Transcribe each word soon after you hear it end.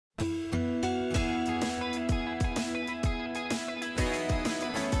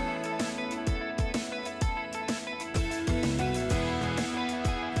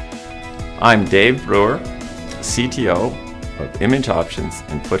I'm Dave Brewer, CTO of Image Options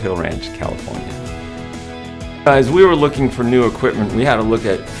in Foothill Ranch, California. As we were looking for new equipment, we had to look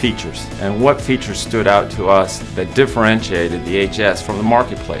at features and what features stood out to us that differentiated the HS from the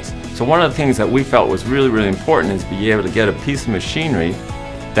marketplace. So one of the things that we felt was really important is be able to get a piece of machinery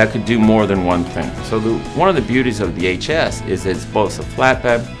that could do more than one thing. So one of the beauties of the HS is it's both a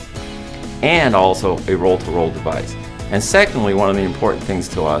flatbed and also a roll-to-roll device. And secondly, one of the important things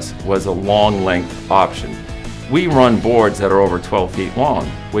to us was a long length option. We run boards that are over 12 feet long,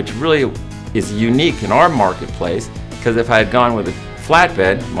 which really is unique in our marketplace, because if I had gone with a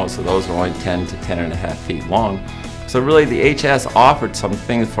flatbed, most of those are only 10 to 10.5 feet long. So really the HS offered some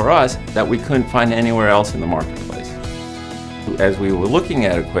things for us that we couldn't find anywhere else in the marketplace. As we were looking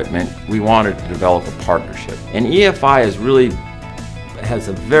at equipment, we wanted to develop a partnership. And EFI has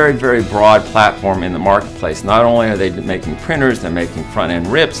a very broad platform in the marketplace. Not only are they making printers, they're making front-end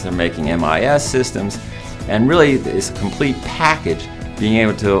RIPs, they're making MIS systems, and really it's a complete package being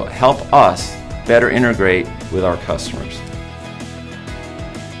able to help us better integrate with our customers.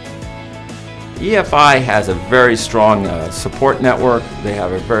 EFI has a very strong support network. They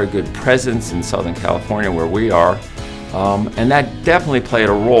have a very good presence in Southern California where we are, and that definitely played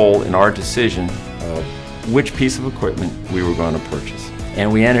a role in our decision of which piece of equipment we were going to purchase. And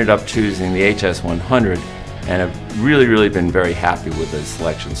we ended up choosing the HS100 and have really been very happy with the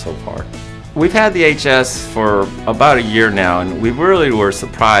selection so far. We've had the HS for about a year now, and we really were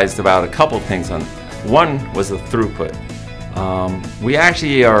surprised about a couple things. One was the throughput. We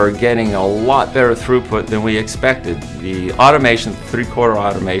actually are getting a lot better throughput than we expected. The automation, 3/4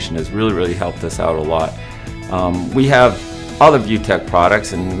 automation, has really helped us out a lot. We have other VUTEk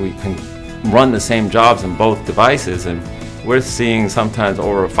products, and we can run the same jobs in both devices, and we're seeing sometimes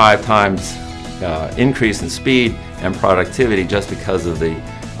over a 5 times increase in speed and productivity just because of the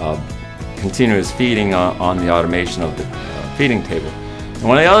continuous feeding on the automation of the feeding table. And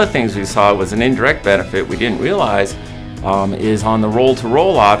one of the other things we saw was an indirect benefit we didn't realize is on the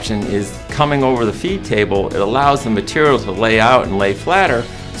roll-to-roll option is coming over the feed table. It allows the material to lay out and lay flatter,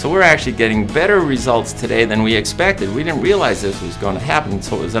 so we're actually getting better results today than we expected. We didn't realize this was going to happen,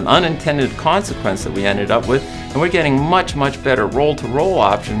 so it was an unintended consequence that we ended up with, and we're getting much better roll-to-roll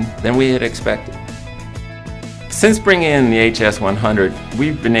option than we had expected. Since bringing in the HS100,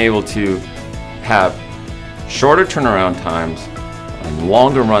 we've been able to have shorter turnaround times and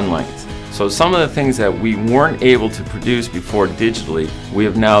longer run lengths. So some of the things that we weren't able to produce before digitally, we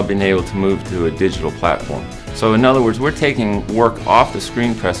have now been able to move to a digital platform. So in other words, we're taking work off the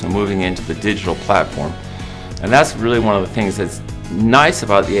screen press and moving into the digital platform. And that's really one of the things that's nice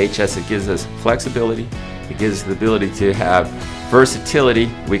about the HS. It gives us flexibility. It gives us the ability to have versatility.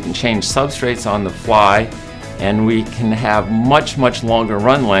 We can change substrates on the fly, and we can have much longer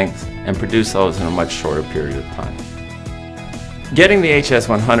run lengths and produce those in a much shorter period of time. Getting the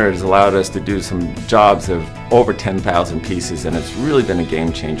HS100 has allowed us to do some jobs of over 10,000 pieces, and it's really been a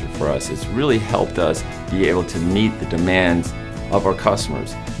game changer for us. It's really helped us be able to meet the demands of our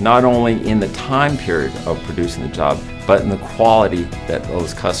customers, not only in the time period of producing the job, but in the quality that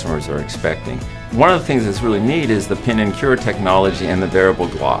those customers are expecting. One of the things that's really neat is the pin and cure technology and the variable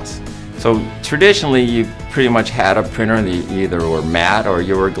gloss. So traditionally, you pretty much had a printer that you either were matte or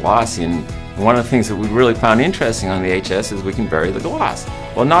you were glossy, and one of the things that we really found interesting on the HS is we can vary the gloss.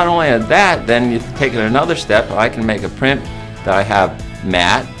 Well, not only at that, then you take it another step. I can make a print that I have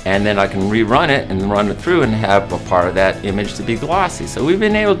matte, and then I can rerun it and run it through and have a part of that image to be glossy. So we've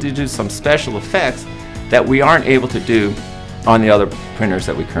been able to do some special effects that we aren't able to do on the other printers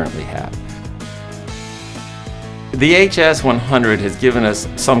that we currently have. The HS100 has given us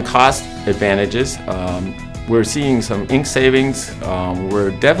some cost advantages. We're seeing some ink savings.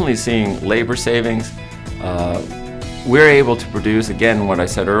 We're definitely seeing labor savings. We're able to produce, again, what I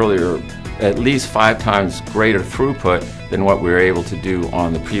said earlier, at least 5 times greater throughput than what we were able to do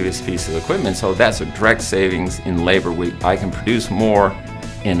on the previous piece of equipment. So that's a direct savings in labor. I can produce more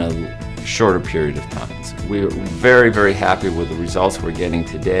in a shorter period of time. So we're very happy with the results we're getting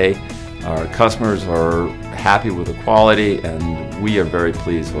today. Our customers are happy with the quality, and we are very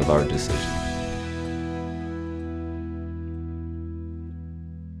pleased with our decision.